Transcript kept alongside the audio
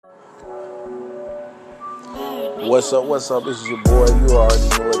What's up? This is your boy. You already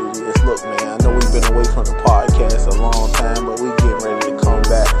know what it is. Look, man, I know we've been away from the podcast a long time, but we getting ready to come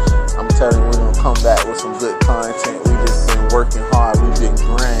back. I'm telling you, we're going to come back with some good content. We just been working hard. We've been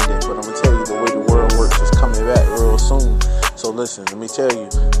grinding, but I'm going to tell you, the way the world works is coming back real soon. So listen, let me tell you,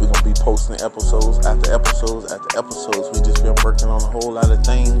 we're going to be posting episodes after episodes after episodes. We just been working on a whole lot of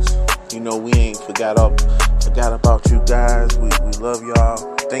things. You know, we ain't forgot about you guys. We love y'all.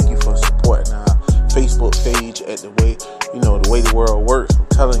 Thank you for supporting our Facebook page at the way the world works. I'm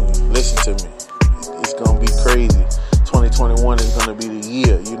telling you, listen to me. It's going to be crazy. 2021 is going to be the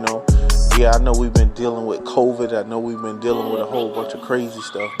year, you know. Yeah, I know we've been dealing with COVID. I know we've been dealing with a whole bunch of crazy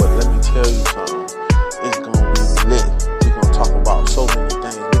stuff. But let me tell you something. It's going to be lit. We're going to talk about so many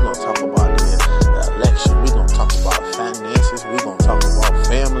things. We're going to talk about the election. We're going to talk about finances. We're going to talk about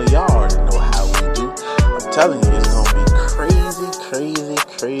family. Y'all already know how we do. I'm telling you, it's going to be crazy.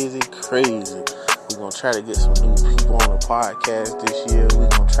 We're going to try to get some new people on the podcast this year. We're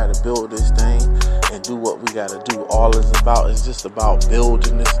going to try to build this thing and do what we got to do. All it's about is just about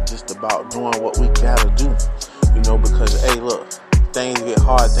building this, just about doing what we got to do. You know, because, hey, look, things get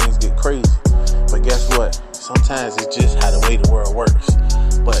hard, things get crazy. But guess what? Sometimes it's just how the way the world works.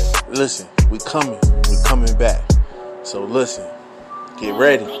 But listen, we coming back. So listen, get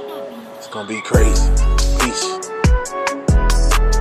ready. It's going to be crazy. Peace.